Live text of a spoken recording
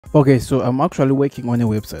Okay, so I'm actually working on a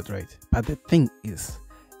website, right? But the thing is,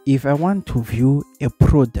 if I want to view a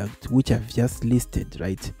product which I've just listed,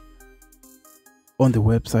 right, on the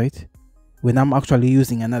website, when I'm actually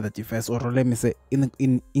using another device, or let me say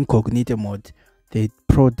in incognito mode, the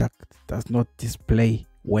product does not display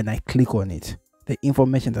when I click on it. The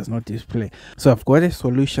information does not display. So I've got a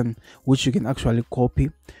solution which you can actually copy.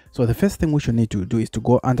 So the first thing which you need to do is to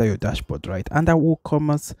go under your dashboard, right? Under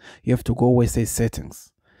WooCommerce, you have to go where it says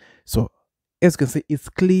settings. So as you can see, it's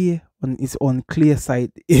clear on its own clear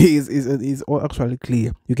side. Is all actually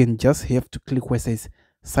clear. You can just have to click where it says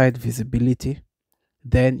site visibility.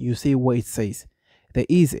 Then you see where it says there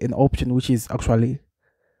is an option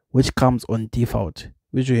which comes on default,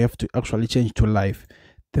 which you have to actually change to live.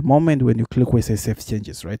 The moment when you click where it says save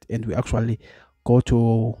changes, right, and we actually go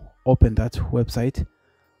to open that website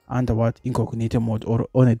under what incognito mode or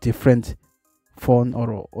on a different phone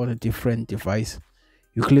or on a different device,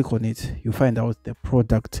 you click on it, you find out the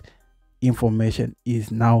product information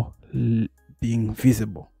is now being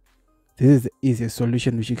visible. This is a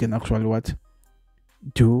solution which you can actually what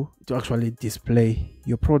do to actually display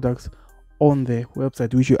your products on the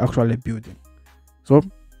website which you're actually building. So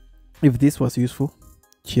if this was useful,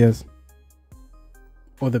 cheers,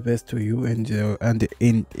 all the best to you and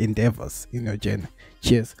the endeavors in your journey.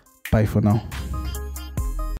 Cheers, bye for now.